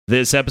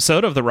This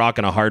episode of the Rock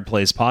and a Hard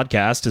Place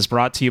podcast is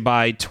brought to you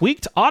by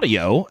Tweaked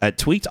Audio at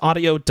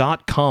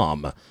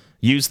tweakedaudio.com.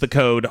 Use the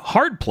code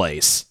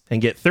HARDPLACE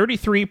and get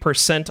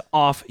 33%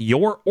 off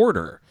your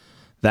order.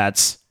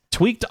 That's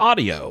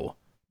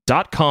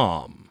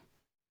tweakedaudio.com.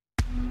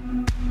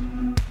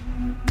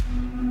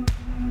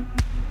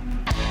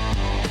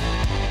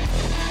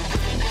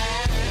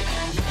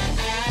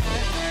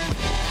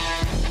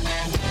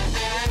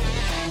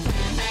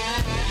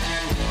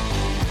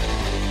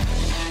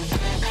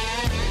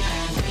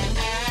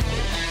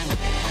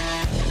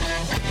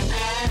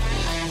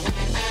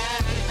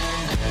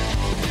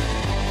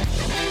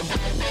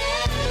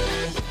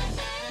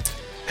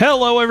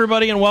 Hello,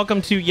 everybody, and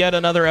welcome to yet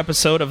another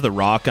episode of the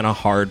Rock and a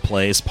Hard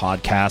Place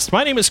podcast.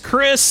 My name is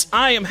Chris.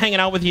 I am hanging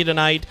out with you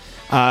tonight.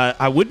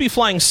 I would be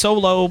flying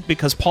solo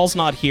because Paul's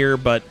not here,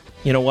 but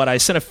you know what? I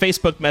sent a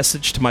Facebook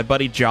message to my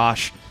buddy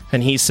Josh,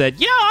 and he said,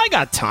 "Yeah, I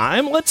got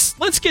time.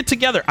 Let's get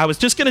together." I was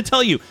just going to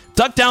tell you,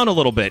 duck down a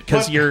little bit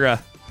because you're.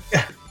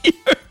 Need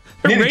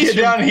to get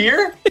down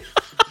here?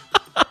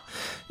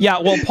 Yeah,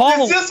 well,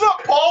 Paul. Is this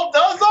what Paul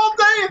does all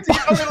day?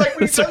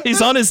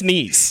 He's on his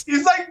knees.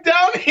 He's like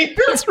down here.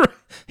 That's right.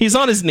 He's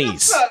on his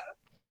knees.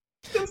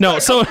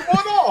 So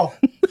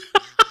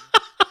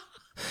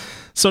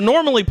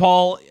normally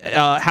Paul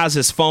has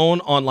his phone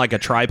on like a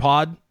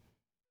tripod,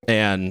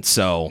 and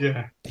so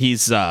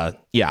he's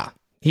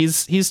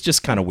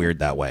just kind of weird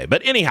that way.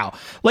 But anyhow,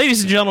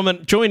 ladies and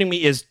gentlemen, joining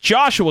me is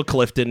Joshua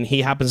Clifton.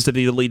 He happens to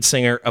be the lead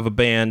singer of a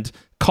band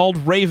called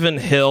Raven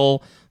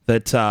Hill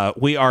that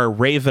we are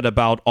raving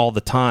about all the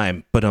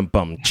time.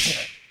 Ba-dum-bum.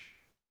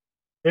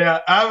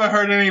 Yeah, I haven't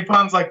heard any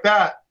puns like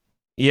that.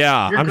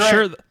 Yeah, You're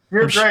great.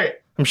 You're great.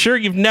 I'm sure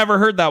you've never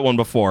heard that one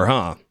before,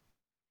 huh?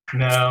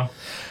 No.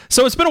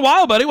 So it's been a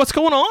while, buddy. What's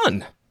going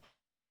on?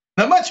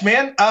 Not much,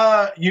 man.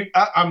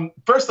 I'm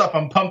first off,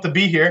 I'm pumped to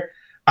be here.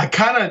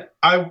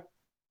 I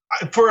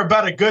for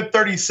about a good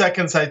 30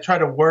 seconds, I try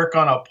to work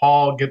on a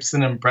Paul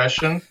Gibson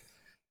impression,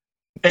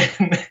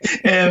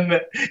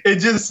 and it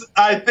just,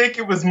 I think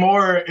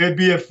it'd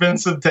be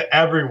offensive to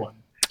everyone,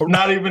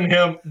 not even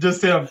him,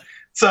 just him.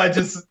 So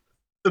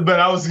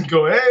but I was gonna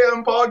go, "Hey,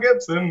 I'm Paul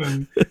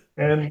Gibson,"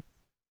 and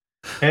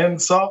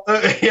so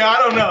yeah, I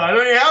don't know. I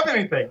don't even have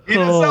anything. It's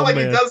not like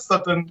he does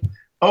something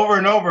over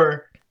and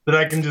over that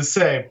I can just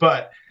say.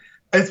 But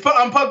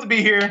I'm pumped to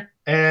be here,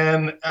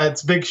 and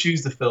it's big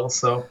shoes to fill.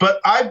 So, but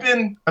I've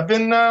been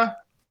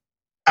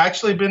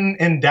actually been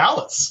in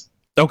Dallas.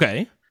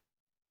 Okay.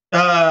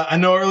 I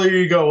know earlier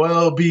you go, well,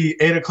 it'll be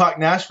 8:00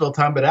 Nashville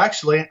time, but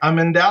actually I'm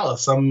in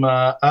Dallas. I'm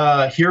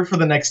here for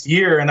the next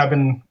year, and I've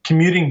been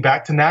commuting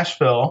back to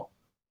Nashville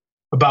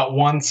about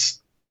once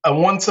a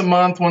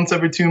month, once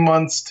every 2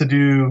 months to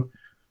do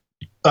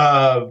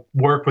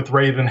work with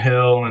Raven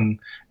Hill and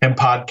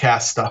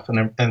podcast stuff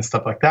and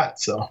stuff like that.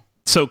 So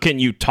can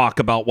you talk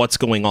about what's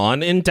going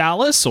on in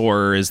Dallas,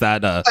 or is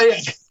that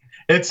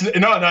it's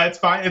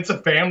fine. It's a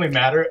family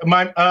matter.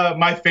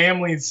 My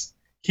family's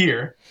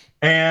here,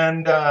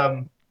 and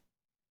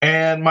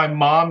my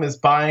mom is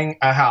buying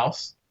a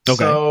house. Okay.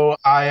 So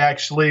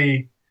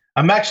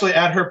I'm actually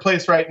at her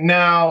place right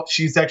now.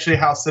 She's actually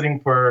house sitting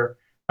for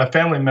a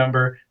family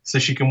member so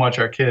she can watch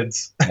our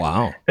kids.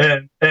 Wow.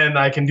 and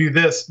I can do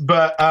this,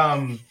 but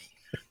I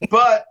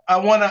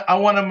want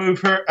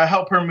to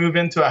help her move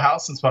into a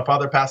house since my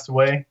father passed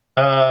away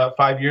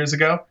 5 years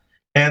ago.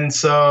 And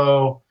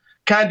so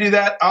kind of do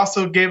that.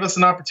 Also gave us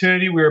an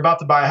opportunity. We were about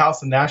to buy a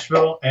house in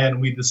Nashville, and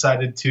we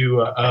decided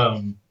to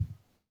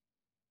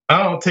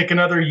take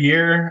another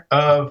year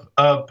of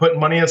putting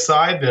money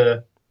aside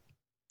to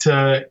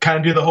kind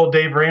of do the whole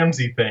Dave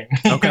Ramsey thing.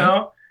 Okay. You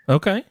know?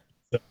 Okay.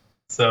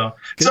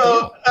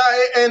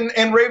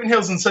 And Raven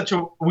Hill's in such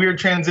a weird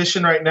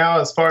transition right now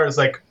as far as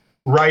like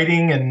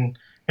writing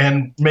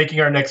and making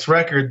our next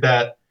record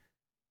that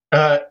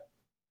I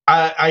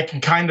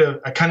kind of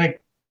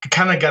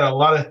got a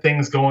lot of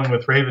things going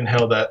with Raven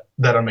Hill that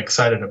I'm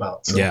excited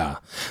about. So. Yeah.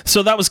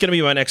 So that was going to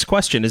be my next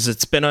question.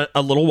 It's been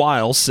a little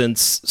while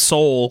since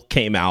Soul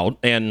came out,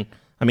 and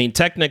I mean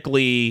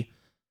to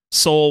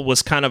Soul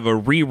was kind of a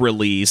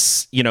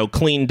re-release,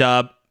 cleaned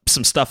up,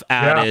 some stuff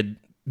added.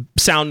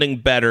 Sounding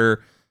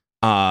better,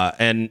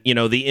 and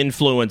the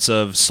influence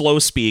of Slow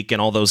Speak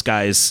and all those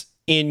guys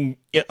on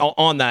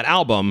that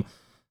album,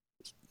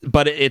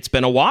 but it's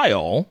been a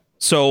while.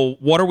 So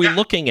what are we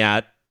looking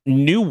at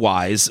new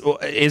wise?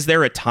 Is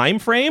there a time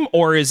frame,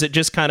 or is it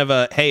just kind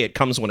of hey, it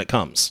comes when it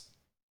comes?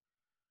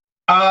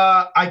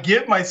 I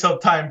give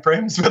myself time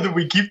frames. Whether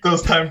we keep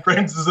those time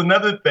frames is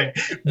another thing.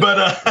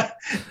 But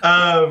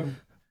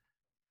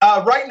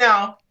right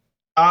now,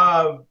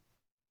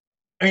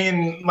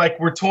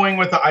 we're toying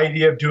with the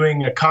idea of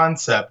doing a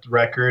concept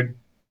record.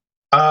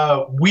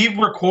 We've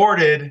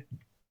recorded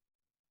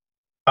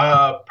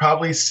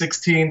probably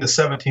 16 to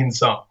 17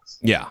 songs.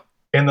 Yeah.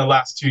 In the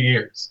last 2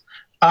 years.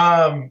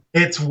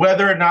 It's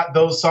whether or not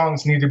those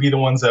songs need to be the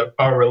ones that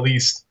are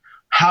released,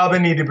 how they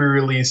need to be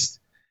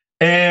released,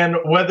 and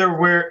whether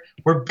we're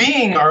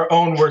being our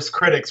own worst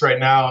critics right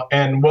now,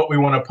 and what we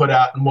want to put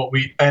out,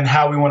 and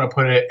how we want to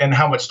put it, and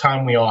how much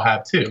time we all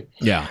have too.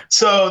 Yeah.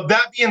 So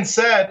that being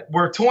said,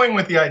 we're toying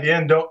with the idea,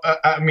 and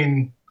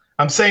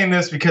I'm saying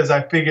this because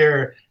I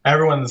figure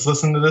everyone that's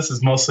listening to this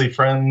is mostly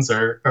friends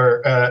or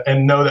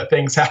and know that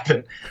things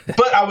happen.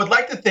 But I would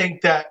like to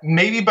think that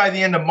maybe by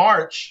the end of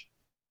March,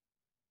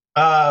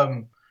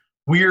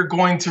 we're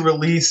going to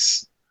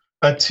release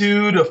a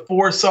 2 to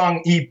 4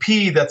 song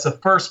EP that's the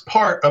first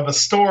part of a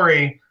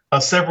story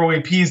of several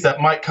EPs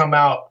that might come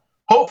out.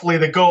 Hopefully,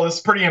 the goal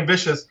is pretty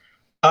ambitious.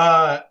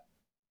 A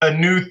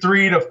new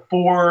 3 to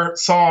 4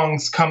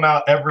 songs come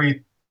out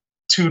every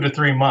 2 to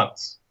 3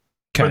 months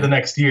for the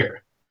next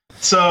year.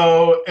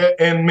 So,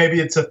 and maybe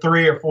it's a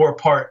 3 or 4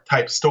 part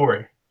type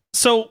story.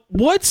 So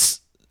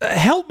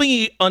help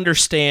me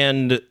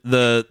understand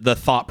the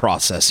thought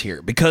process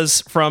here,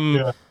 because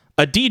from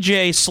a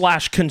DJ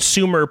 /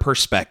 consumer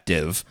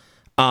perspective,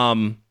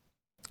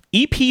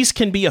 EPs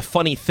can be a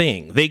funny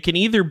thing. They can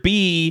either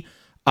be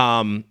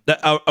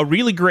a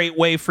really great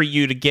way for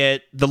you to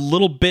get the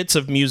little bits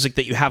of music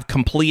that you have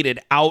completed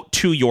out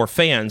to your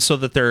fans so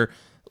that they're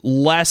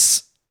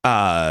less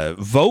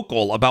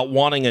vocal about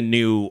wanting a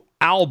new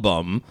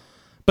album.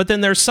 But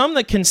then there's some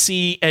that can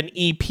see an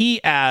EP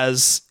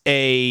as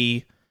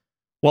I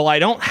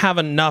don't have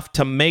enough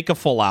to make a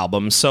full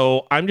album,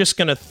 so I'm just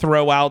going to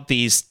throw out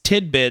these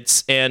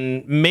tidbits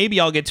and maybe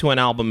I'll get to an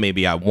album,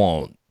 maybe I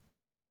won't.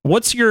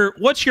 What's your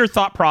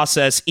thought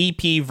process,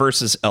 EP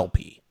versus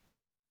LP?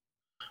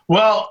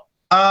 Well,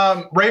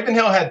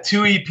 Ravenhill had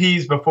 2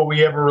 EPs before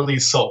we ever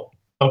released Soul,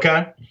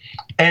 okay?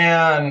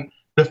 And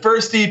the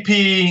first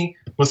EP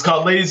was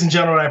called Ladies and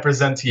Gentlemen, I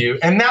Present to You.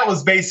 And that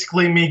was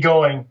basically me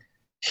going,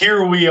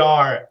 here we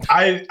are.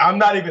 I'm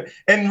not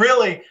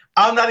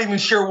even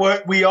sure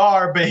what we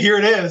are, but here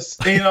it is.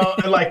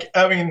 Not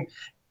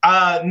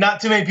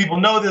too many people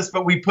know this,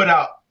 but we put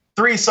out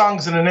 3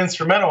 songs and an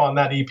instrumental on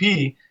that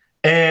EP.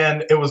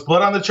 And it was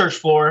Blood on the Church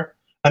Floor,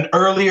 an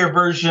earlier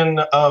version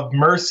of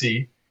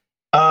Mercy,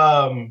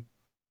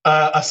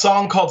 a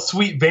song called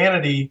Sweet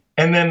Vanity,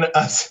 and then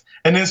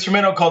an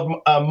instrumental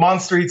called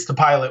Monster Eats the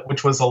Pilot,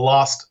 which was a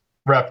Lost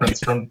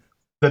reference from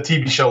the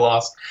TV show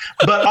Lost.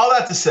 But all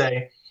that to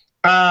say,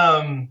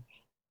 at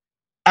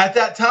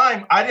that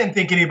time, I didn't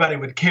think anybody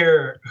would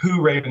care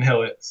who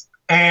Ravenhill is.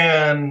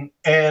 And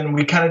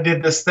we kind of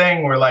did this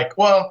thing where like,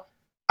 well,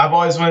 I've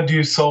always wanted to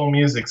do soul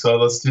music, so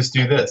let's just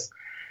do this.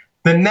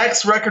 The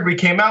next record we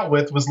came out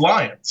with was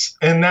Lions,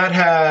 and that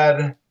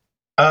had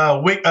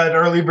an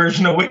early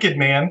version of Wicked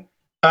Man,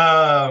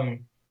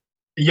 Youngblood.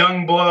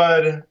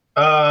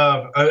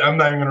 I'm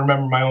not even going to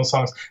remember my own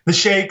songs. The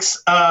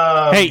Shakes.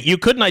 Hey, you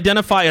couldn't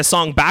identify a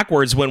song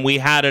backwards when we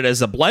had it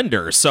as a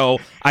blender, so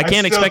I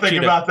can't expect you to. I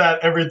think about that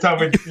every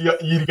time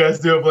you guys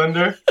do a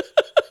blender.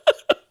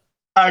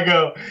 I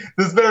go,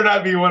 this better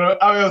not be one of.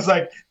 I was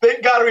like,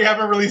 thank God we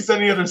haven't released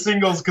any other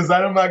singles because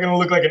I'm not going to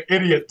look like an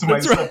idiot to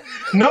myself. Right.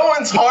 No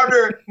one's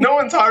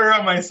harder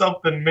on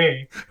myself than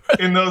me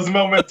in those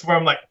moments where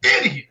I'm like,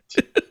 idiot.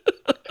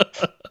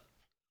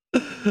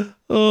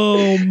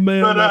 Oh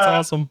man, that's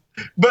awesome.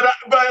 But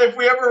if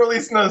we ever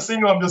release another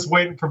single, I'm just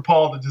waiting for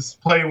Paul to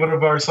just play one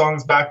of our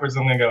songs backwards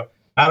and then go,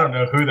 I don't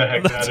know who the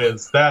heck that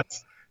is. That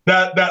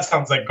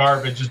sounds like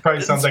garbage. It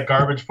probably sounds like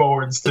garbage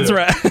forwards too. That's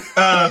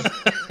right.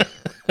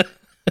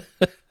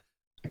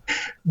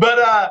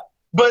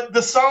 But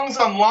the songs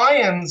on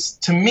Lions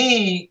to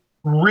me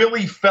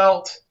really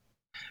felt.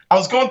 I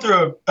was going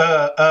through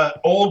a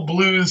old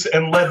blues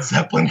and Led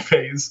Zeppelin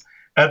phase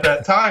at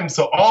that time,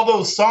 so all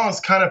those songs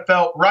kind of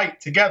felt right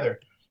together.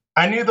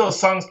 I knew those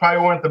songs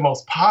probably weren't the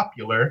most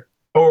popular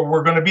or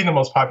were going to be the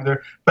most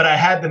popular, but I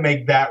had to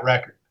make that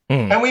record.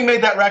 And we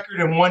made that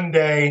record in one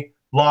day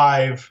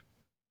live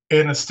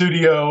in a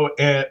studio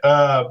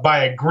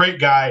by a great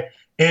guy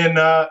in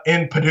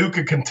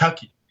Paducah,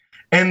 Kentucky.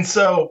 And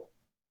so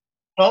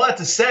all that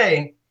to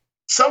say,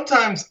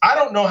 sometimes I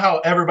don't know how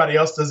everybody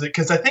else does it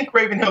because I think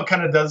Ravenhill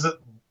kind of does it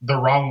the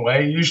wrong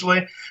way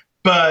usually,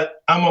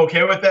 but I'm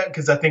okay with that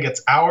because I think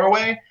it's our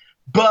way.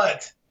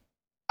 But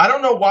I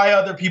don't know why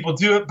other people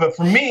do it, but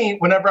for me,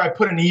 whenever I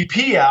put an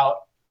EP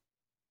out,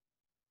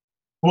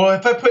 well,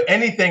 if I put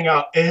anything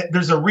out,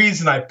 there's a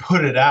reason I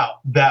put it out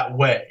that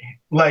way.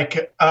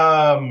 Like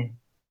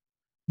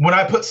when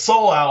I put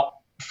Soul out,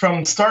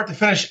 from start to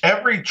finish,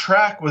 every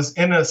track was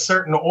in a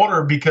certain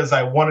order because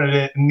I wanted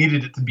it and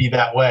needed it to be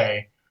that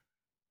way.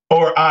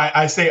 Or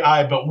I say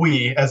I, but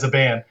we as a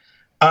band.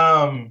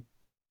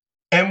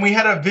 And we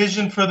had a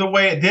vision for the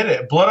way it did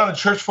it. Blood on the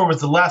Church Floor was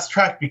the last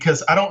track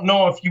because I don't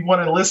know if you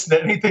want to listen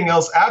to anything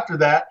else after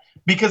that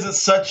because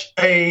it's such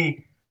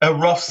a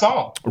rough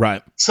song.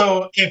 Right.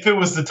 So if it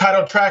was the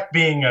title track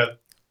being a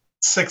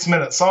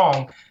 6-minute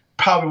song,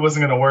 probably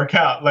wasn't going to work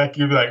out. Like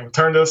you'd be like,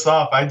 turn this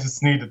off. I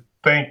just need to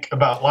think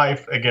about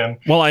life again.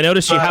 Well, I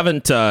noticed you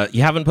haven't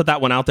put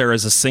that one out there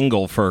as a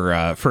single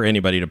for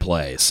anybody to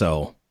play.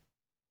 So,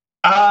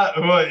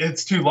 well,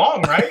 it's too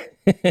long, right?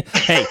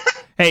 Hey,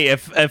 Hey,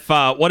 if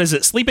what is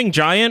it, Sleeping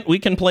Giant? We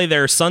can play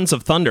their Sons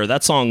of Thunder.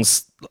 That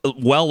song's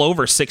well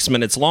over 6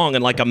 minutes long,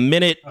 and like a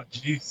minute,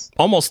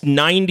 almost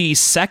 90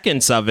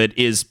 seconds of it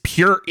is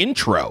pure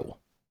intro.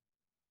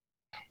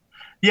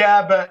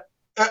 Yeah, but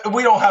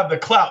we don't have the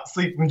clout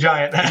Sleeping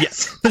Giant has.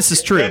 Yes, this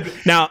is true.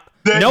 Now,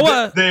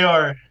 Noah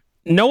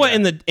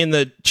in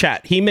the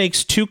chat, he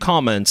makes two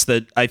comments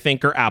that I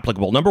think are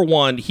applicable. Number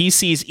one, he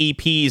sees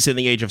EPs in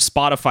the age of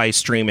Spotify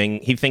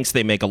streaming. He thinks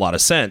they make a lot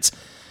of sense.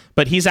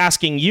 But he's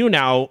asking you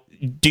now,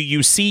 do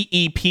you see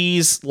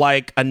EPs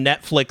like a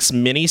Netflix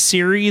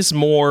miniseries,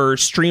 more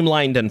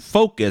streamlined and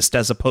focused,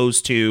 as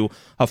opposed to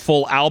a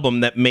full album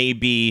that may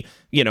be,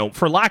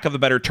 for lack of a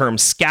better term,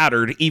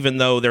 scattered, even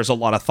though there's a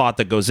lot of thought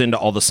that goes into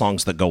all the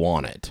songs that go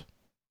on it?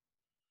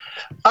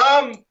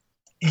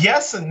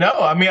 Yes and no.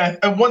 I mean,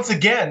 once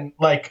again,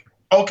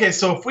 okay,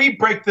 so if we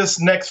break this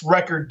next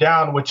record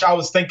down, which I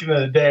was thinking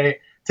of today,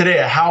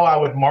 how I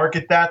would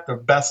market that the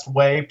best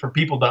way for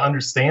people to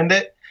understand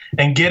it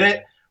and get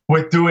it,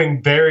 with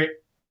being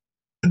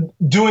a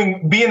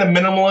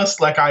minimalist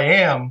like I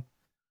am,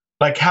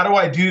 how do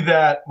I do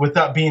that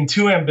without being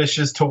too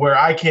ambitious to where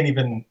I can't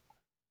even,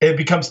 it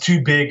becomes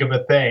too big of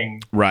a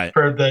thing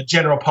for the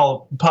general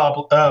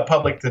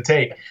public to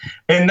take.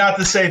 And not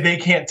to say they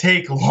can't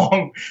take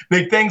long,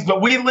 big things,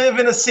 but we live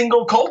in a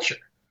single culture.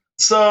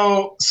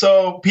 So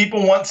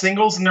people want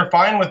singles and they're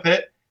fine with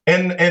it.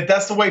 And if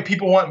that's the way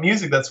people want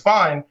music, that's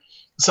fine.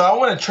 So I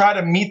want to try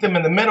to meet them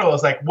in the middle.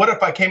 It's what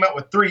if I came out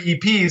with 3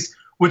 EPs,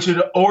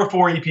 or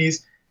 4 EPs,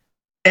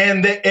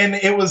 and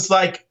it was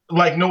like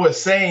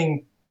Noah's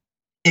saying,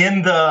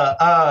 in the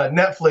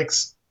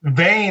Netflix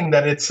vein,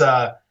 that it's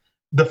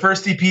the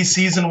first EP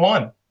season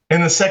 1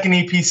 and the second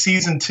EP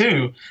season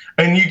 2,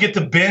 and you get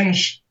to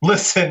binge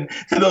listen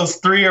to those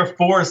 3 or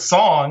 4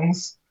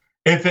 songs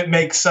if it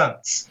makes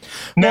sense.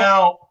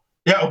 Now,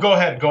 go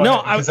ahead.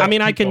 No, I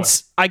mean, I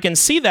can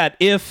see that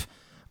if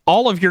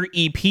all of your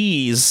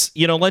EPs,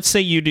 let's say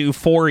you do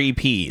 4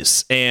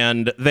 EPs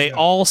and they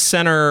all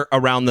center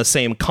around the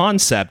same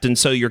concept, and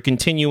so you're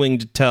continuing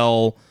to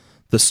tell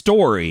the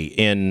story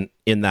in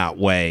that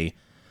way.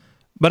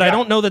 But I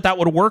don't know that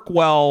would work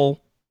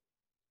well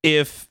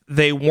if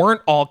they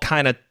weren't all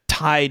kind of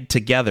tied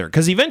together,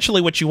 because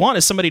eventually what you want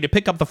is somebody to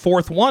pick up the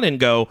 4th one and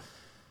go,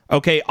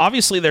 okay,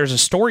 obviously there's a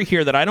story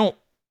here that I don't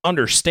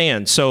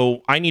understand,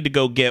 so I need to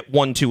go get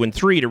 1, 2, and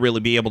 3 to really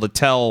be able to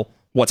tell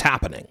what's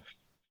happening.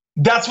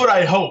 That's what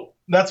I hope,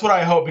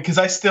 because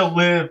I still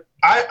live.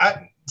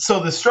 So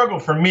the struggle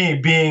for me,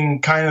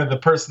 being kind of the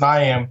person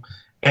I am,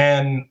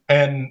 and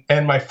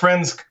my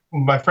friends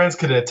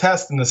could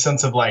attest, in the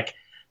sense of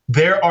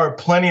there are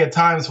plenty of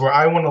times where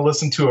I want to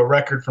listen to a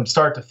record from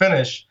start to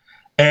finish,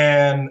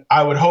 and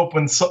I would hope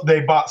when they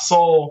bought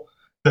Soul,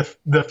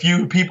 the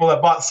few people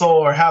that bought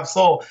Soul or have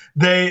Soul,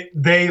 they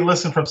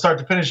listen from start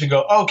to finish and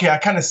go, okay, I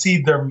kind of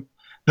see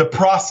the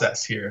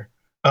process here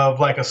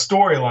of a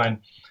storyline.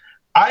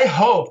 I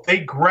hope they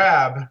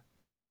grab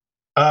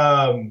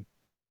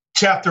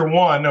chapter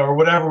 1, or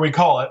whatever we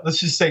call it.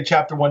 Let's just say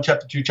chapter 1,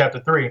 chapter 2, chapter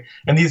 3.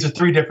 And these are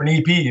 3 different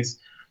EPs.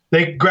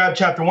 They grab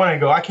chapter 1 and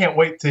go, I can't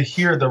wait to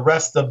hear the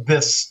rest of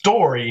this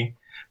story.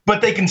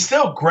 But they can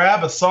still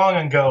grab a song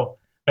and go,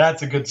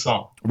 that's a good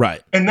song.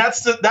 Right. And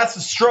that's the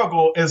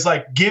struggle, is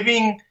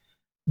giving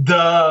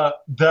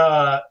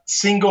the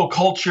single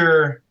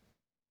culture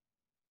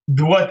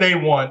what they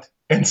want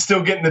and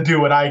still getting to do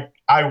what I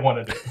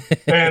wanted it.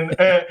 And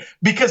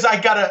because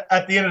at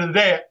the end of the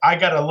day, I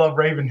gotta love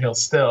Ravenhill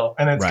still,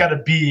 and it's gotta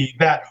be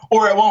that,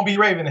 or it won't be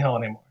Ravenhill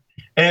anymore.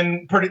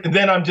 And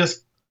then I'm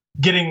just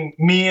getting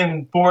me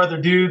and 4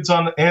 other dudes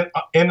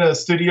in a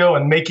studio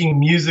and making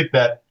music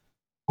that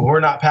we're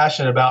not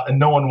passionate about, and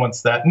no one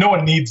wants that. No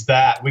one needs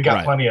that. We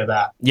got plenty of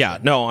that. Yeah,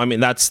 no, I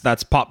mean that's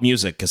pop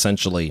music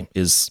essentially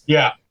is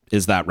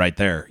that right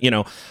there.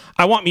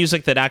 I want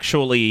music that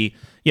actually,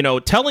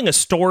 telling a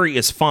story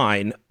is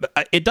fine.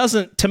 It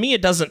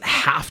doesn't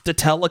have to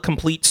tell a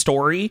complete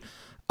story.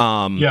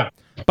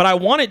 But I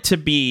want it to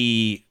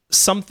be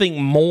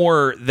something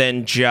more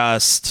than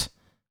just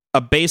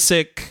a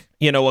basic,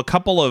 a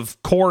couple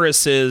of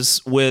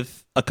choruses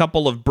with a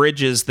couple of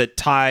bridges that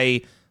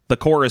tie the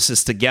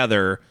choruses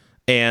together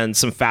and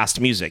some fast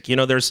music.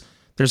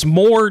 There's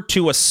more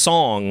to a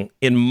song,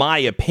 in my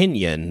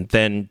opinion,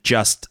 than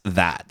just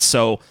that.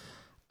 So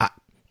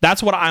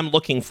that's what I'm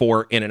looking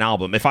for in an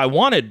album. If I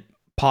wanted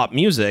pop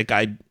music,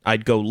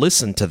 I'd go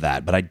listen to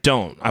that, but I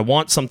don't. I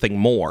want something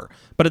more.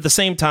 But at the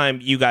same time,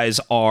 you guys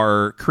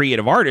are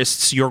creative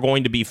artists. You're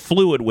going to be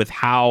fluid with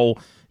how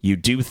you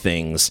do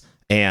things,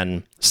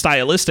 and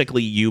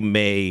stylistically, you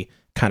may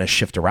kind of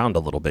shift around a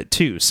little bit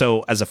too.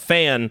 So as a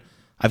fan,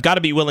 I've got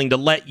to be willing to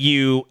let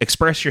you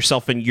express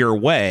yourself in your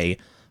way,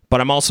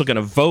 but I'm also going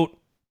to vote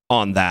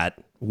on that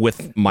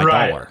with my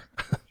dollar.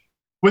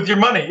 With your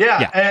money,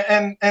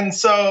 yeah. And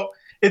so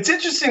it's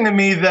interesting to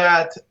me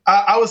that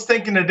I was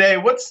thinking today,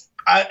 I'm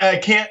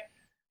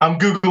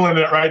Googling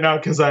it right now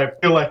because I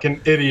feel like an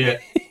idiot,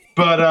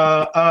 but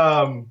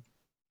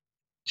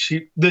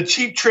the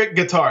Cheap Trick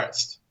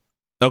guitarist.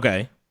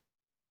 Okay.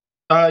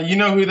 You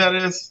know who that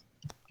is?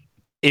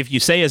 if you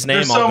say his name,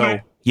 There's I'll so go,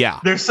 many- yeah.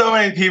 There's so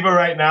many people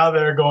right now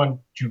that are going,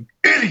 "You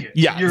idiot!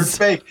 Yes. You're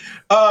fake."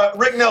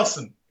 Rick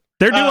Nelson.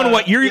 They're doing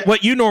yeah.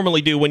 what you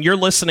normally do when you're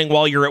listening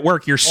while you're at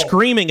work. You're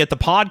screaming at the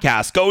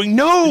podcast, going,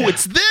 "No,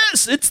 it's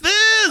this! It's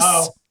this!"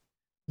 Oh,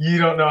 you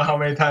don't know how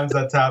many times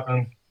that's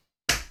happened.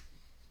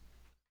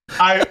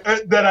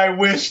 I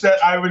wish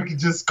that I would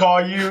just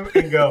call you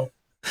and go.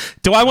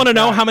 Do I want to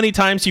know how many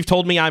times you've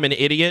told me I'm an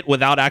idiot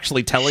without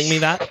actually telling me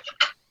that?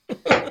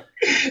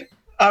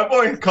 I've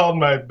always called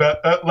my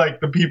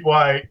the people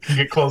I can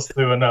get close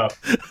to enough.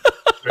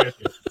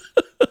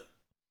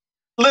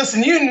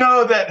 Listen, you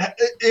know that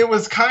it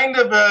was kind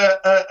of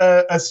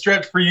a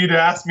stretch for you to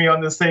ask me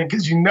on this thing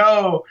because you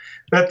know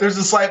that there's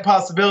a slight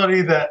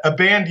possibility that a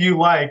band you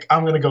like,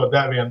 I'm going to go with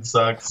that band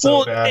sucks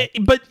so bad.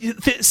 But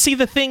see,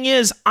 the thing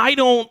is, I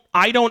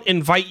don't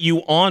invite you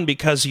on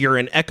because you're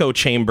an echo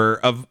chamber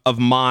of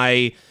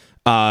my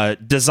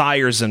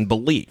desires and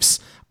beliefs.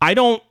 I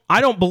don't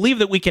believe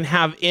that we can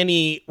have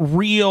any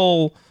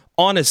real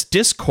honest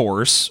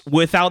discourse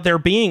without there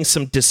being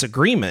some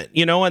disagreement,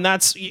 and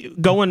that's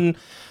going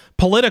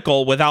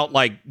political without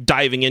like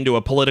diving into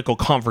a political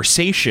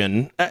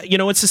conversation.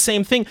 It's the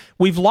same thing.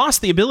 We've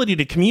lost the ability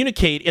to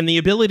communicate and the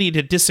ability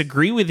to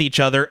disagree with each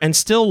other and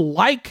still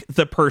like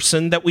the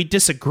person that we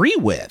disagree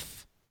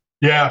with.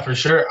 Yeah, for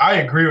sure. I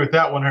agree with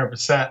that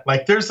 100%.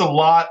 Like there's a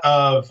lot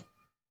of,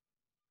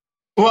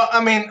 well,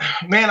 I mean,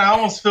 man, I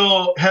almost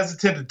feel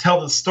hesitant to tell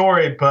the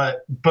story,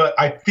 but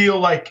I feel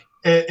like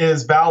it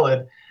is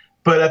valid.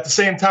 But at the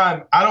same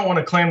time, I don't want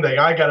to claim that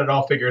I got it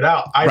all figured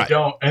out. I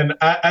don't. And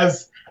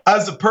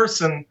as a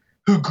person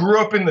who grew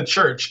up in the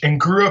church and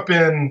grew up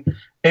in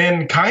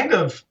kind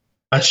of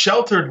a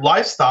sheltered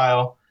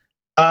lifestyle,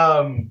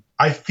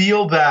 I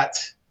feel that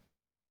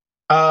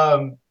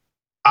I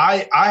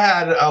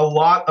had a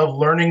lot of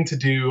learning to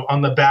do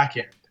on the back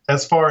end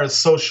as far as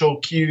social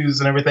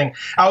cues and everything.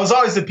 I was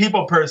always a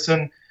people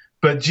person,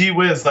 but gee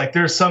whiz, like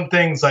there's some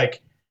things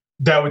like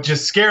that would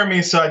just scare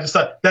me. So I just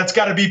thought that's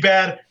got to be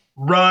bad,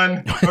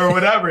 run or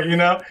whatever,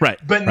 Right.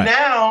 But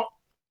now,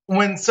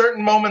 when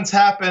certain moments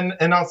happen,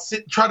 and I'll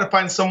try to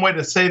find some way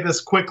to say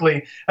this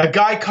quickly, a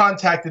guy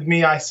contacted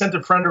me. I sent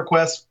a friend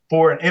request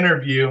for an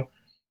interview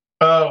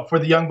for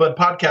the Young Blood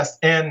podcast,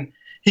 and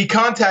he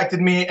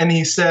contacted me and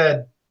he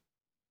said,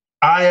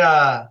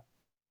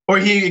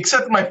 he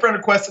accepted my friend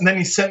request, and then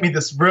he sent me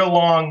this real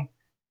long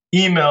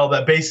email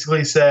that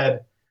basically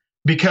said,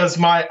 because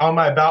on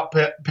my about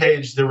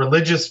page, the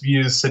religious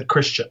views said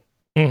Christian.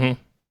 Mm-hmm.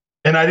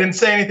 And I didn't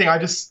say anything. I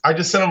just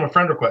sent him a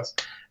friend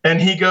request.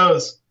 And he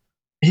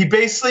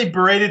basically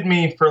berated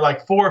me for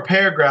like 4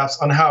 paragraphs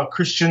on how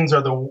Christians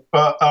are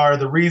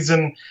the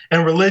reason,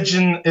 and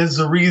religion is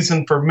the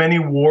reason for many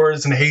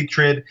wars and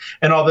hatred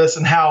and all this,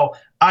 and how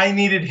I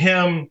needed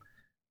him.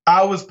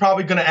 I was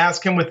probably going to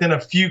ask him within a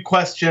few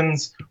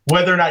questions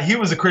whether or not he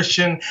was a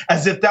Christian,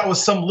 as if that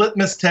was some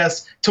litmus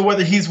test to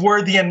whether he's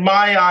worthy in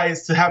my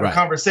eyes to have a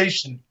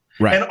conversation,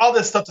 and all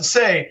this stuff to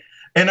say.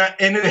 And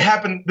it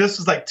happened. This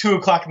was like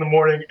 2:00 in the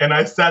morning, and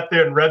I sat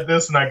there and read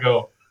this, and I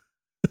go,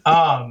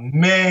 "Oh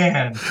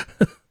man,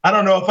 I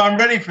don't know if I'm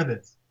ready for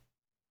this."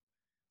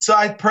 So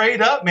I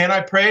prayed up, man.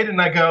 I prayed,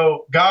 and I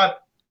go, "God,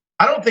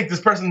 I don't think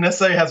this person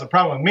necessarily has a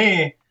problem with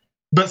me,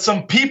 but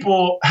some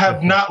people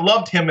have not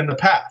loved him in the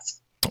past."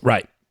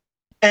 Right.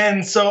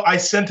 And so I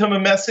sent him a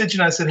message,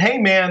 and I said, "Hey,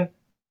 man,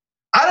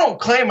 I don't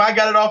claim I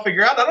got it all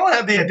figured out. I don't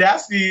have the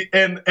audacity,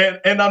 and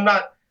I'm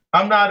not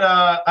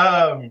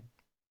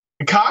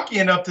cocky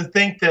enough to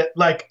think that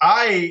like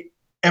I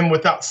am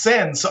without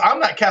sin. So I'm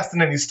not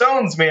casting any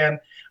stones, man.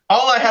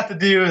 All I have to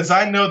do is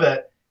I know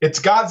that it's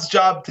God's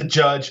job to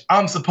judge.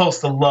 I'm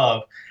supposed to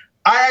love."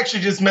 I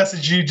actually just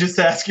messaged you just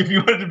to ask if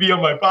you wanted to be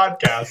on my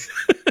podcast.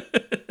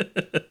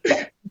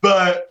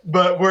 but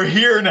we're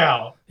here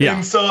now. Yeah.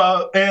 And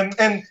so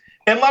and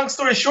long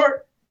story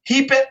short,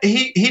 he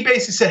basically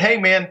said, "Hey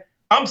man,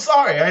 I'm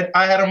sorry.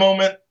 I had a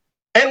moment."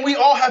 And we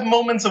all have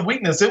moments of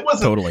weakness. It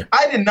wasn't totally.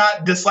 I did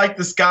not dislike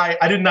this guy.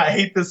 I did not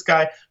hate this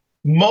guy.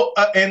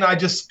 And I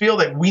just feel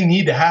that we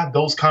need to have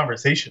those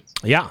conversations.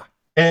 Yeah.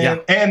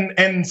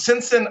 And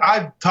since then,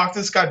 I've talked to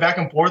this guy back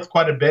and forth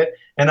quite a bit,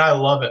 and I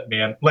love it,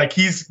 man. Like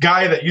he's a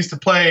guy that used to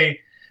play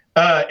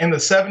in the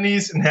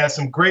 70s and has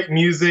some great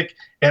music,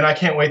 and I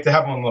can't wait to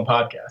have him on the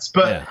podcast.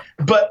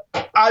 But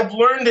I've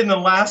learned in the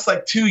last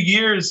like 2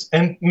 years,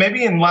 and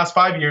maybe in the last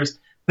 5 years,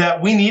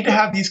 that we need to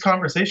have these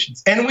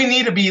conversations, and we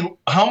need to be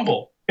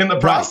humble in the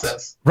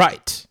process.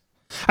 Right.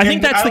 I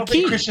think that's the key. I don't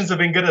think Christians have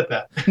been good at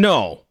that.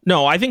 No.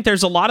 I think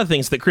there's a lot of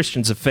things that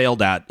Christians have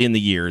failed at in the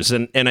years.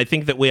 And I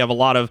think that we have a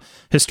lot of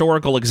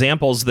historical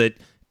examples that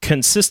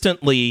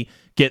consistently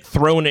get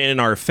thrown in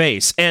our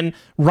face. And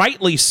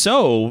rightly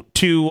so,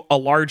 to a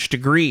large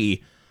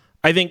degree.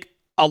 I think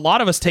a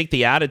lot of us take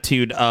the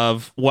attitude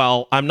of,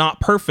 well, I'm not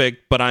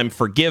perfect, but I'm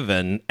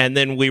forgiven. And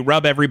then we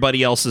rub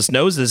everybody else's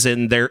noses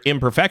in their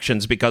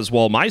imperfections because,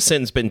 well, my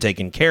sin's been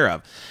taken care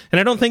of.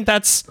 And I don't think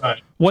that's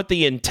what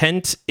the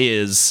intent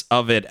is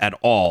of it at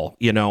all.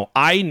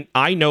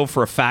 I know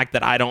for a fact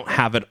that I don't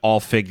have it all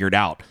figured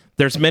out.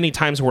 There's many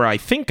times where I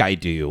think I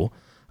do.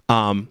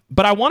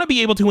 But I want to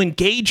be able to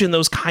engage in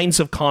those kinds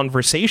of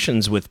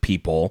conversations with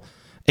people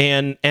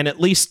and at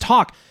least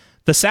talk.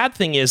 The sad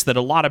thing is that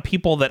a lot of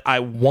people that I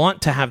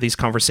want to have these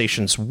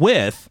conversations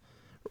with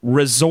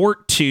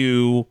resort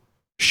to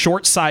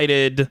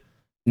short-sighted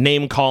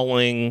name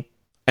calling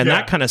and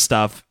that kind of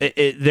stuff.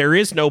 There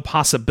is no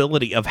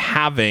possibility of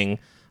having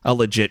a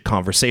legit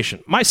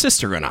conversation. My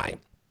sister and I,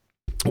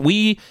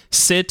 we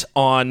sit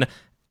on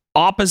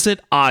opposite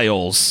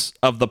aisles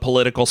of the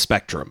political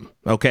spectrum.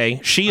 Okay.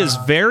 She is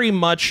very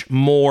much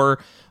more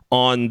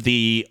on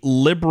the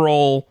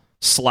liberal /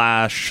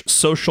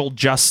 social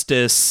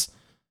justice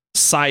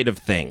side of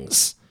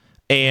things.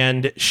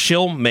 And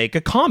she'll make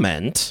a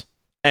comment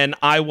and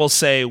I will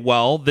say,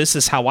 well, this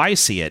is how I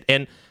see it.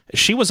 And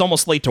she was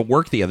almost late to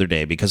work the other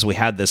day because we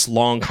had this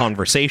long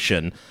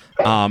conversation.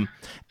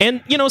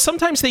 And, you know,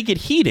 sometimes they get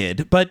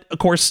heated, but of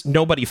course,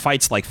 nobody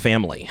fights like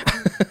family.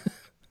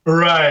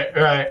 Right.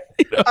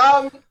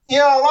 You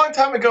know, a long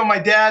time ago, my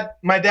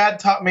dad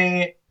taught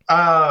me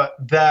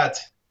that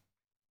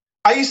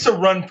I used to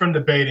run from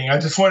debating. I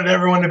just wanted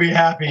everyone to be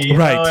happy, you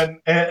know,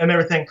 and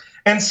everything.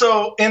 And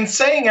so in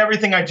saying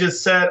everything I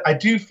just said, I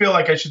do feel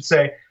like I should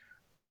say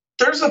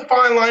there's a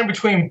fine line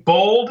between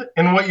bold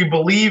and what you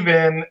believe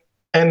in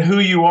and who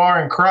you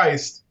are in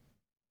Christ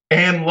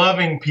and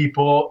loving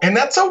people. And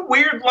that's a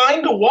weird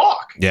line to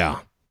walk. Yeah.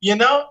 You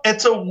know,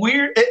 it's a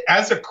weird,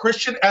 as a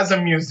Christian, as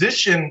a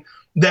musician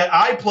that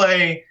I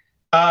play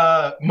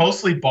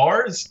mostly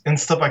bars and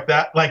stuff like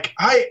that. Like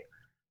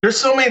there's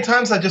so many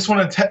times I just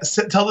want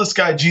to tell this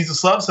guy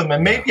Jesus loves him.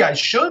 And maybe I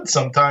should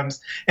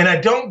sometimes. And I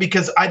don't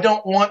because I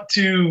don't want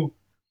to,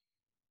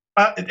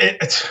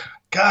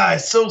 God,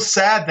 it's so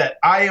sad that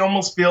I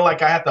almost feel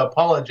like I have to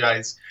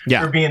apologize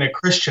for being a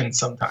Christian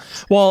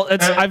sometimes. Well,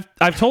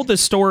 I've told this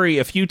story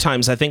a few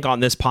times, I think, on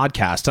this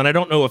podcast, and I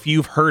don't know if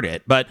you've heard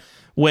it, but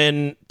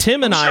when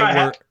Tim and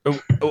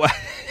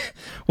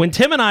when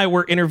Tim and I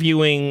were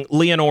interviewing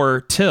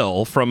Leonore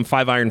Till from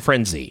Five Iron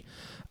Frenzy,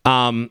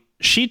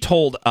 she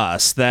told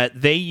us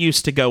that they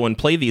used to go and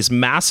play these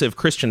massive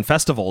Christian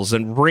festivals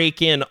and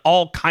rake in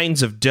all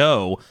kinds of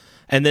dough.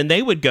 And then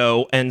they would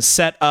go and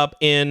set up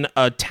in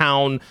a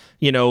town,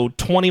 you know,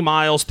 20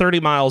 miles, 30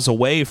 miles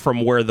away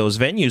from where those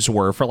venues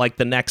were for like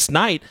the next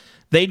night.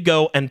 They'd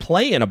go and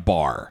play in a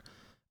bar.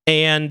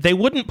 And they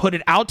wouldn't put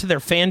it out to their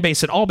fan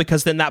base at all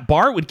because then that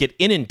bar would get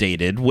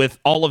inundated with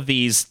all of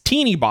these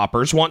teeny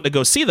boppers wanting to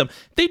go see them.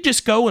 They'd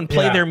just go and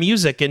play their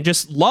music and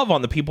just love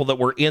on the people that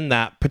were in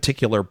that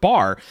particular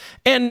bar.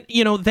 And,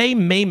 you know, they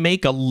may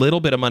make a little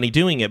bit of money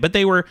doing it, but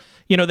they were,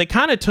 you know, they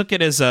kind of took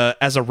it as a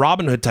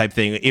Robin Hood type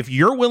thing. If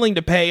you're willing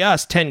to pay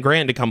us 10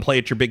 grand to come play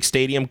at your big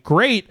stadium,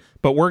 great,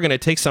 but we're going to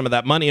take some of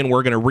that money and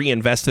we're going to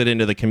reinvest it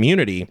into the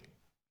community.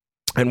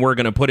 And we're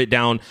going to put it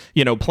down,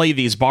 you know, play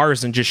these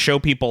bars and just show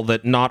people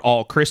that not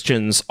all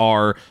Christians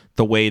are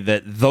the way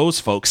that those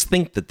folks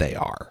think that they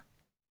are.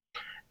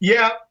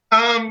 Yeah.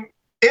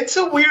 It's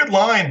a weird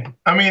line.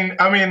 I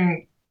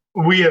mean,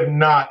 we have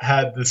not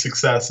had the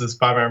success as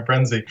Five Iron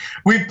Frenzy.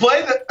 We've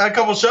played a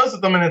couple shows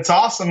with them and it's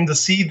awesome to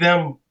see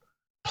them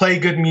play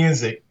good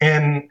music.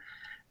 And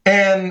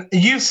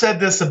you've said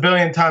this a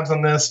billion times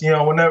on this, you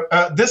know, whenever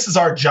this is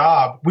our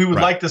job, we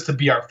would like this to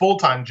be our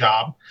full-time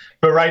job,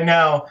 but right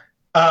now,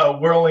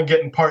 we're only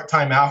getting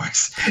part-time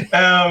hours.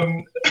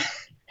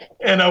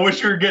 And I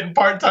wish we were getting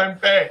part-time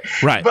pay.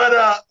 Right.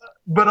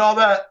 But all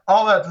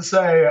that to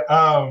say,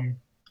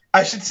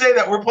 I should say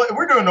that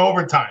we're doing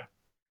overtime.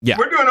 Yeah.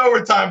 We're doing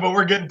overtime, but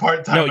we're getting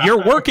part-time. No,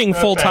 you're working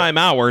full-time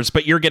hours,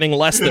 but you're getting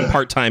less than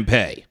part-time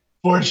pay.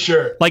 For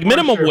sure. Like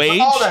minimum wage.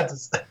 All that to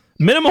say.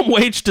 Minimum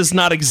wage does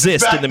not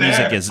exist in the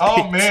music business.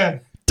 Oh man.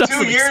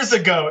 2 years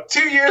ago,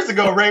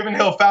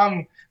 Ravenhill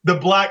found the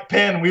black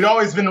pen. We'd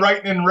always been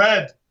writing in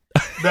red.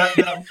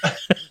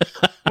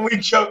 We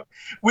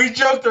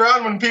joked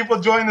around when people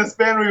joined this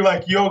band. We were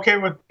like, "You okay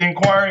with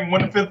inquiring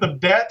 1/5 of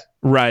debt?"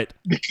 Right,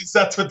 because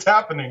that's what's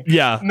happening.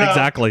 Yeah,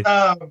 exactly.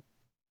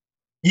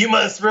 You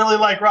must really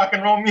like rock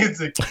and roll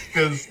music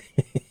because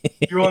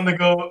you're willing to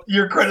go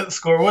your credit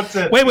score. What's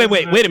it?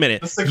 Wait a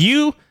minute.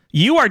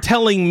 You are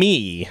telling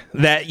me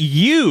that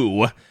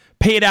you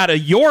paid out of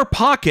your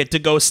pocket to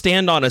go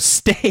stand on a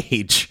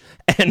stage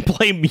and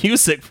play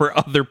music for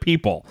other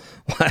people?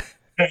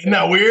 Isn't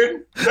that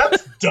weird?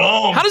 That's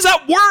dumb. How does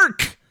that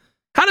work?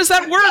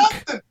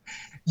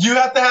 You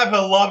have to have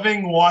a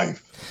loving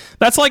wife.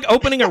 That's like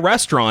opening a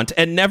restaurant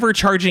and never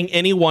charging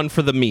anyone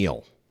for the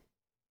meal.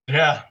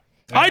 Yeah.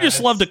 I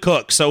just love to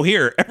cook, so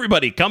here,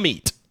 everybody, come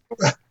eat.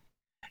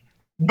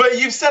 But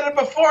you've said it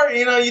before,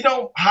 you know, you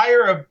don't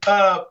hire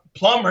a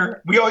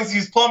plumber. We always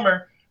use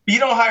plumber. But you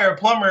don't hire a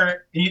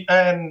plumber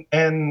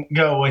and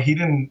go, well, he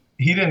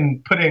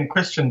didn't put in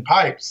Christian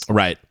pipes.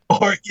 Right.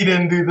 Or he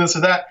didn't do this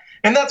or that.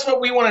 And that's what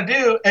we want to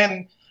do.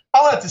 And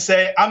I'll have to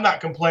say, I'm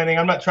not complaining.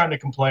 I'm not trying to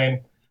complain.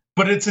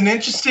 But it's an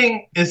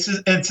interesting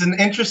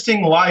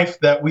life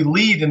that we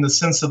lead in the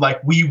sense of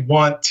like we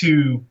want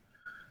to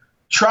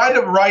try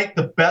to write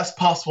the best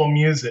possible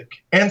music.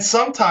 And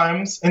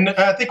sometimes, and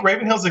I think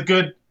Ravenhill's a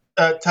good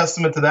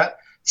testament to that,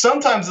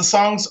 sometimes the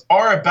songs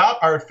are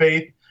about our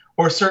faith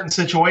or certain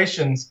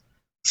situations,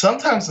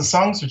 sometimes the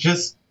songs are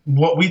just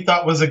what we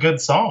thought was a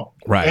good song.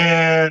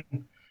 Right.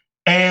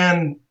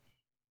 And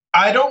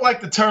I don't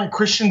like the term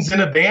Christians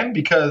in a band,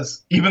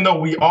 because even though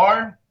we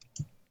are,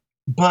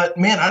 but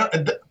man,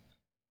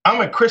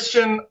 I'm a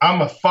Christian,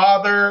 I'm a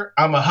father,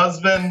 I'm a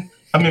husband,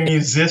 I'm a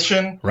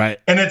musician. Right.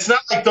 And it's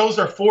not like those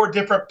are four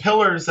different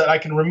pillars that I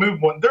can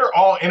remove one. They're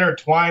all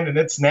intertwined, and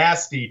it's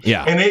nasty.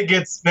 Yeah. And it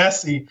gets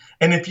messy.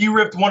 And if you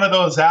ripped one of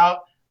those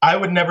out, I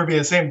would never be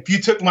the same. If you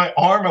took my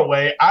arm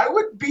away, I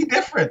would be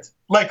different.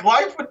 Like,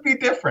 life would be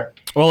different.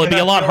 Well, it'd be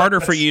a lot harder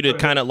like for you to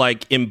kind of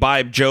like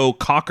imbibe Joe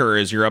Cocker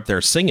as you're up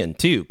there singing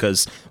too,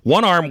 because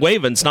one arm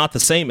waving's not the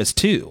same as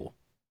two.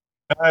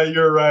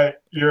 You're right.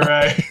 You're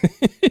right.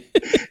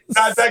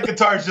 that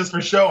guitar's just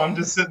for show. I'm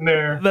just sitting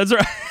there. That's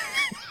right.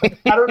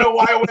 I don't know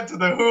why I went to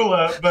the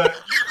hula, but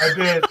I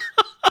did.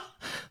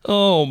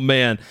 Oh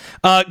man,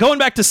 going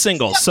back to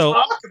singles. Let's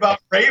talk about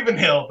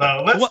Ravenhill,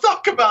 though. Let's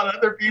talk about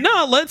other people.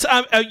 No, let's.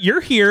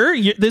 You're here.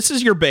 This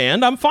is your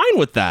band. I'm fine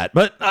with that.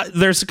 But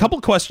there's a couple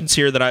of questions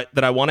here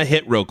that I want to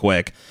hit real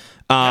quick.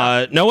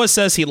 Noah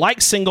says he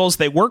likes singles.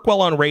 They work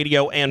well on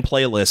radio and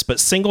playlists, but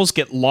singles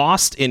get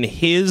lost in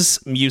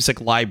his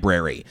music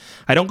library.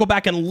 I don't go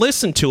back and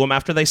listen to them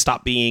after they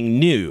stop being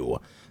new.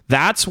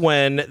 That's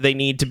when they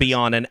need to be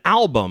on an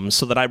album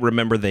so that I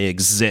remember they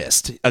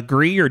exist.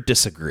 Agree or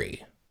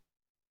disagree?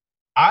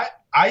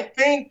 I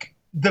think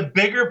the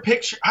bigger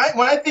picture,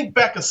 when I think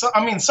back of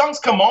songs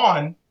come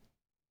on,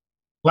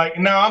 like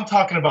now I'm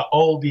talking about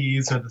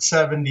oldies or the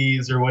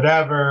 70s or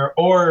whatever,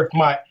 or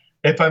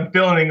if I'm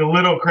feeling a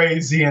little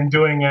crazy and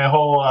doing a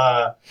whole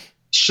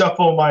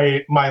shuffle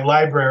my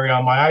library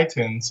on my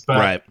iTunes.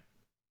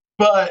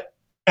 But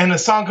and a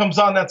song comes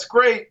on, that's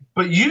great,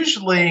 but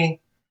usually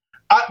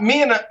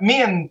me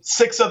and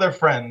six other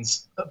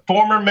friends,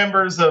 former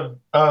members of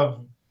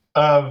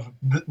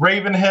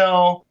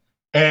Ravenhill,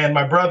 and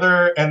my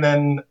brother, and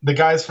then the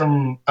guys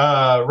from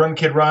Run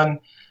Kid Run,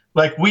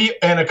 like we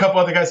and a couple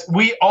other guys,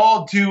 we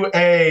all do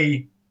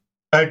a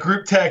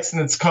group text,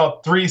 and it's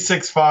called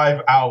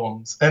 365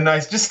 albums. And I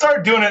just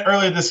started doing it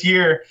earlier this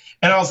year,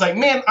 and I was like,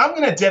 man, I'm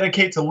going to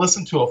dedicate to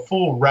listen to a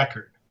full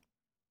record,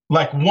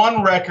 like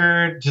one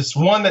record, just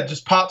one that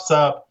just pops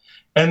up.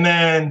 And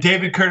then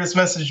David Curtis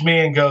messaged me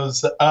and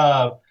goes,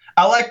 I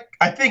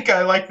think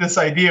I like this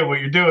idea,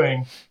 what you're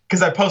doing,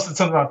 because I posted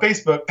something on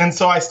Facebook. And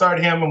so I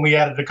started him, and we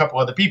added a couple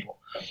other people.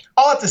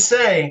 All I have to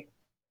say,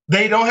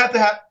 they don't have to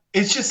have,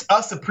 it's just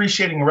us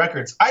appreciating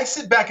records. I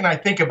sit back and I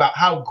think about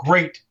how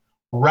great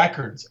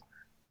records are.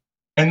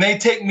 And they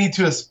take me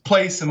to a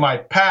place in my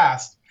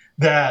past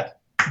that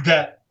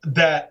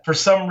for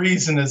some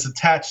reason has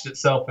attached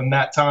itself in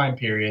that time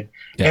period.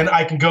 Yeah. And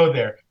I can go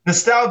there.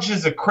 Nostalgia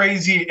is a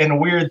crazy and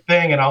weird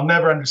thing, and I'll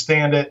never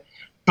understand it.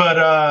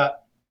 But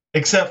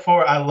except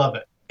for I love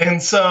it.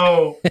 And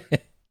so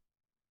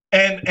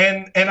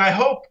and I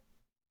hope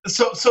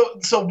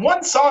so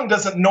one song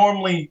doesn't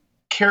normally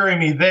carry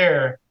me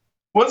there.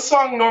 One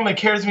song normally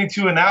carries me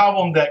to an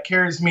album that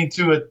carries me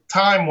to a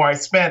time where I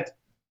spent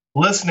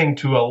listening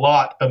to a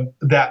lot of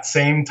that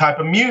same type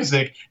of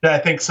music that I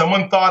think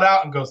someone thought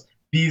out and goes,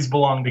 these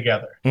belong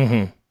together.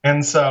 Mm-hmm.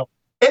 And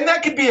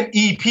that could be an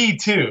EP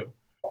too.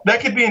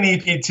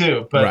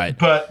 But right.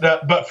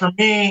 But for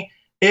me,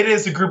 it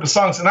is a group of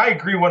songs, and I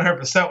agree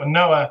 100% with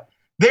Noah.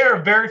 There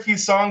are very few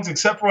songs,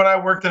 except for when I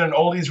worked at an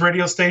oldies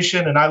radio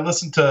station, and I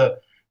listened to,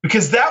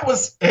 because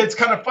it's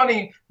kind of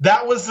funny,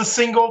 that was the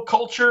single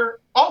culture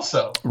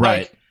also. Right.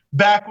 Like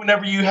back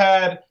whenever you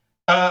had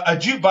a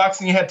jukebox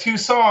and you had two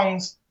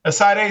songs, a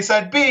side A,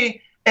 side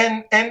B,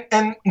 and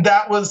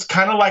that was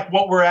kind of like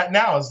what we're at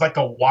now. It's like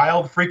a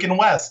wild freaking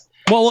West.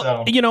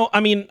 Well, I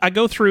mean, I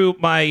go through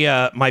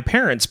my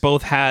parents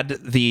both had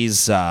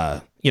these,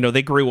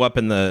 they grew up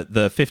in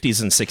the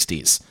 50s and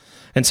 60s.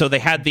 And so they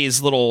had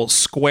these little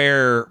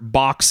square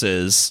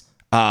boxes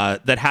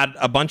that had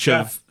a bunch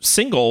of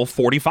single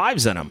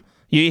 45s in them.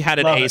 You had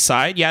an A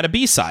side, you had a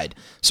B side.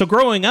 So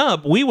growing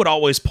up, we would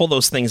always pull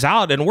those things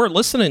out, and we're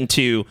listening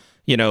to,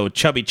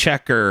 Chubby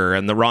Checker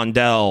and the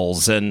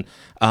Rondells and,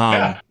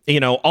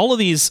 all of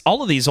these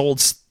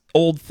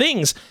old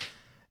things.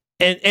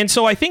 And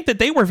so I think that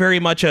they were very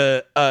much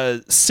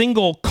a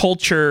single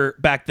culture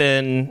back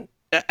then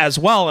as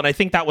well. And I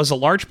think that was a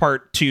large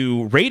part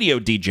to radio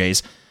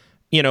DJs.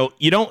 You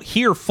don't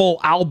hear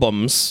full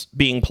albums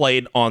being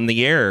played on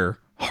the air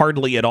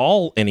hardly at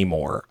all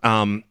anymore.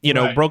 Right.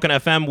 Broken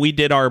FM, we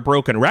did our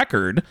broken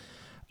record.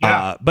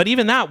 Yeah. But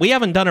even that, we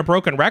haven't done a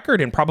broken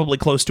record in probably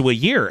close to a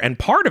year. And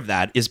part of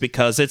that is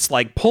because it's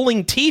like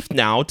pulling teeth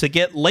now to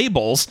get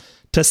labels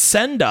to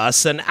send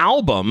us an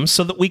album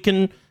so that we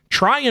can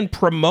try and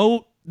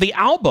promote the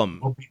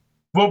album.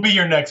 We'll be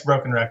your next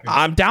broken record.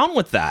 I'm down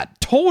with that.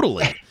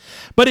 Totally.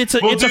 But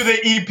we'll do the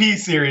EP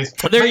series.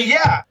 But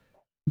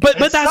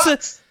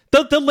that's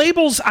the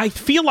labels. I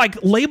feel like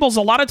labels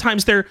a lot of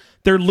times they're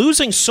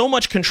losing so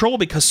much control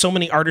because so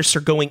many artists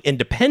are going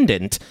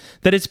independent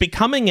that it's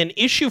becoming an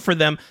issue for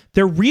them.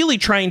 They're really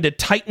trying to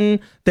tighten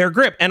their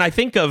grip. And I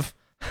think of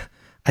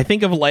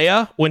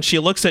Leia when she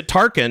looks at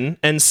Tarkin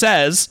and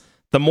says,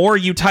 The more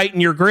you tighten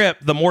your grip,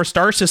 the more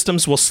Star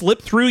Systems will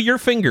slip through your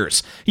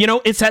fingers. You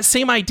know, it's that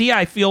same idea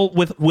I feel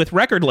with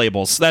record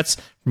labels. That's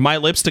my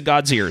lips to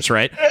God's ears,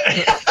 right?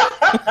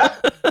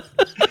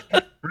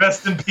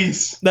 Rest in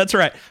peace. That's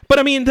right. But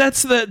I mean,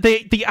 that's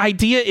the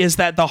idea is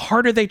that the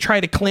harder they try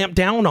to clamp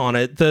down on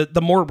it,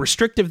 the more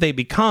restrictive they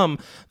become,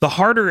 the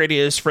harder it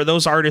is for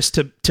those artists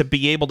to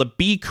be able to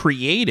be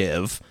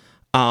creative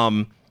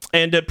and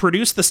to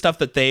produce the stuff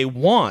that they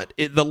want.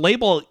 The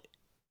label,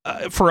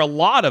 for a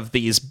lot of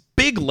these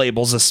big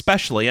labels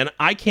especially, and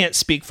I can't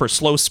speak for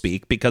Slow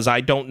Speak because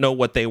I don't know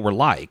what they were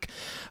like,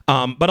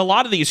 but a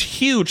lot of these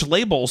huge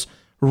labels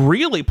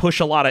really push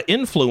a lot of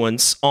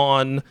influence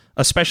on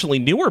especially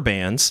newer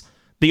bands.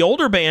 The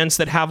older bands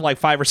that have like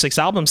 5 or 6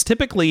 albums,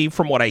 typically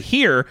from what I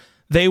hear,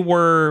 they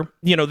were,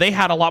 you know, they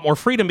had a lot more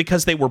freedom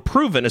because they were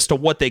proven as to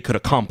what they could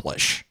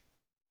accomplish.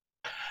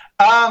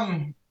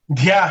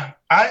 Yeah,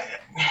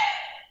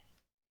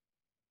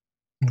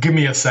 give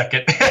me a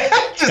second.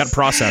 Got to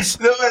process.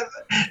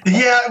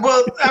 Yeah,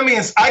 well, I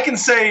mean, I can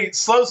say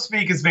Slow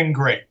Speak has been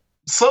great.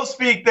 Slow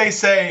Speak, they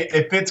say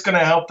if it's going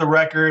to help the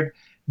record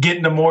get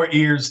into more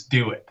ears,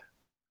 do it.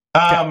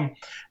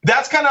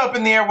 That's kind of up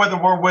in the air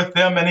whether we're with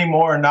them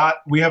anymore or not.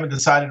 We haven't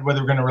decided whether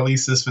we're going to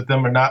release this with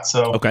them or not.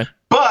 So, okay.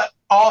 But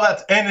all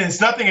that's, and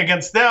it's nothing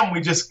against them.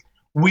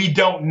 We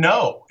don't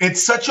know.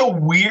 It's such a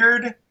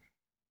weird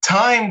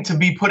time to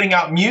be putting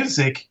out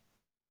music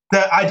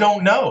that I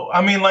don't know.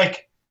 I mean,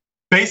 like,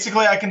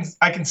 basically I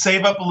can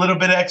save up a little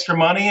bit of extra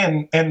money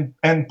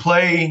and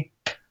play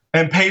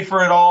and pay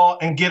for it all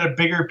and get a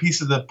bigger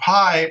piece of the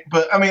pie.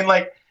 But I mean,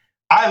 like,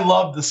 I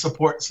love the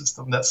support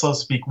system that Slow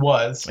Speak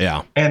was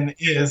and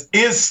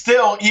is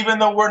still, even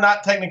though we're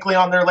not technically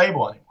on their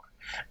label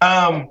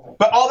anymore.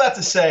 But all that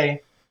to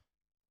say,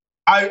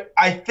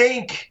 I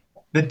think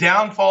the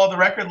downfall of the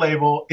record label